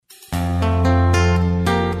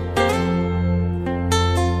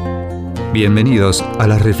Bienvenidos a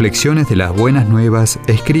las reflexiones de las Buenas Nuevas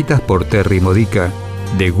escritas por Terry Modica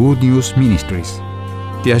de Good News Ministries.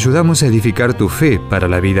 Te ayudamos a edificar tu fe para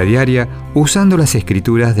la vida diaria usando las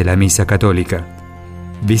escrituras de la Misa Católica.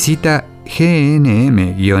 Visita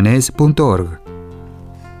gnm-es.org.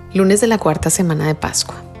 Lunes de la cuarta semana de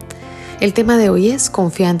Pascua. El tema de hoy es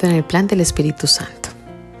confiando en el plan del Espíritu Santo.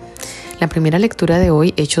 La primera lectura de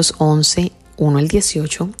hoy, Hechos 11, 1 al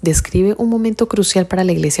 18, describe un momento crucial para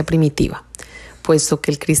la iglesia primitiva. Puesto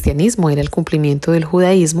que el cristianismo era el cumplimiento del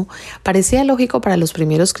judaísmo, parecía lógico para los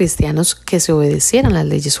primeros cristianos que se obedecieran las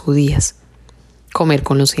leyes judías. Comer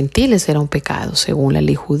con los gentiles era un pecado, según la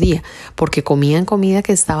ley judía, porque comían comida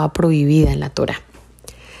que estaba prohibida en la Torá.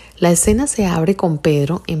 La escena se abre con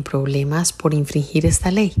Pedro en problemas por infringir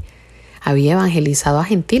esta ley. Había evangelizado a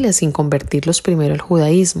gentiles sin convertirlos primero al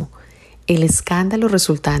judaísmo. El escándalo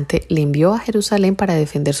resultante le envió a Jerusalén para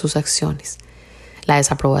defender sus acciones. La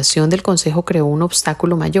desaprobación del consejo creó un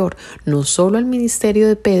obstáculo mayor, no solo al ministerio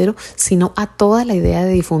de Pedro, sino a toda la idea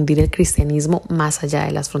de difundir el cristianismo más allá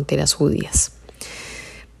de las fronteras judías.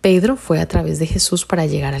 Pedro fue a través de Jesús para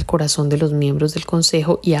llegar al corazón de los miembros del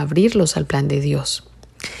consejo y abrirlos al plan de Dios.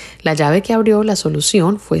 La llave que abrió la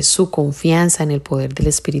solución fue su confianza en el poder del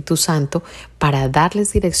Espíritu Santo para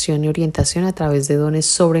darles dirección y orientación a través de dones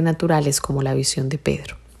sobrenaturales como la visión de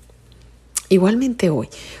Pedro. Igualmente hoy,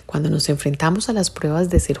 cuando nos enfrentamos a las pruebas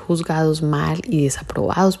de ser juzgados mal y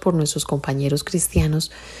desaprobados por nuestros compañeros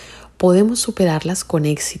cristianos, podemos superarlas con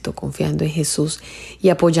éxito confiando en Jesús y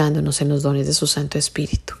apoyándonos en los dones de su Santo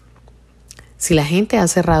Espíritu. Si la gente ha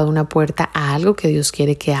cerrado una puerta a algo que Dios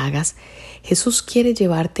quiere que hagas, Jesús quiere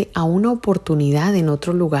llevarte a una oportunidad en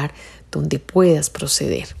otro lugar donde puedas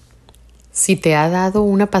proceder. Si te ha dado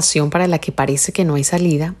una pasión para la que parece que no hay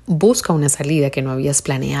salida, busca una salida que no habías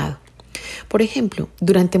planeado. Por ejemplo,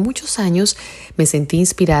 durante muchos años me sentí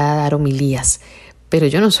inspirada a dar homilías, pero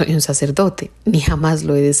yo no soy un sacerdote, ni jamás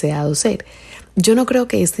lo he deseado ser. Yo no creo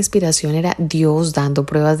que esta inspiración era Dios dando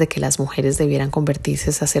pruebas de que las mujeres debieran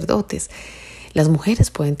convertirse en sacerdotes. Las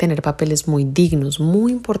mujeres pueden tener papeles muy dignos,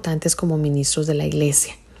 muy importantes como ministros de la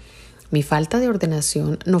iglesia. Mi falta de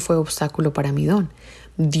ordenación no fue obstáculo para mi don.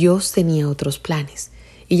 Dios tenía otros planes.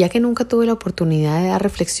 Y ya que nunca tuve la oportunidad de dar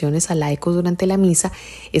reflexiones a laicos durante la misa,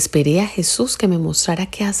 esperé a Jesús que me mostrara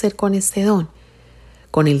qué hacer con este don.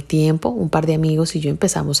 Con el tiempo, un par de amigos y yo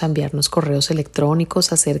empezamos a enviarnos correos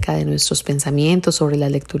electrónicos acerca de nuestros pensamientos sobre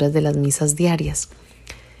las lecturas de las misas diarias.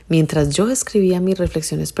 Mientras yo escribía mis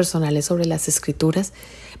reflexiones personales sobre las escrituras,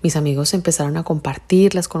 mis amigos empezaron a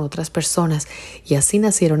compartirlas con otras personas y así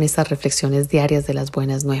nacieron estas reflexiones diarias de las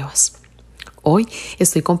Buenas Nuevas. Hoy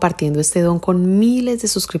estoy compartiendo este don con miles de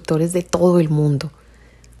suscriptores de todo el mundo.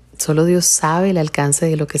 Solo Dios sabe el alcance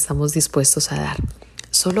de lo que estamos dispuestos a dar.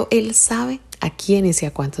 Solo Él sabe a quiénes y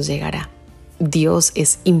a cuántos llegará. Dios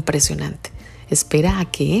es impresionante. Espera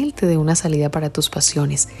a que Él te dé una salida para tus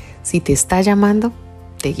pasiones. Si te está llamando,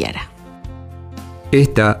 te guiará.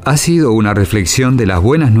 Esta ha sido una reflexión de las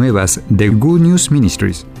Buenas Nuevas de Good News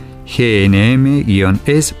Ministries, gnm-es.org.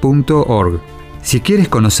 Si quieres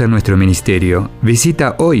conocer nuestro ministerio,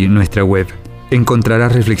 visita hoy nuestra web.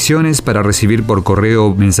 Encontrarás reflexiones para recibir por correo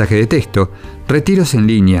o mensaje de texto, retiros en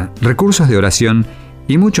línea, recursos de oración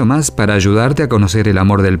y mucho más para ayudarte a conocer el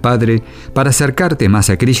amor del Padre, para acercarte más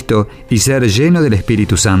a Cristo y ser lleno del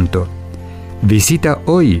Espíritu Santo. Visita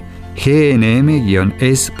hoy gnm-es.org.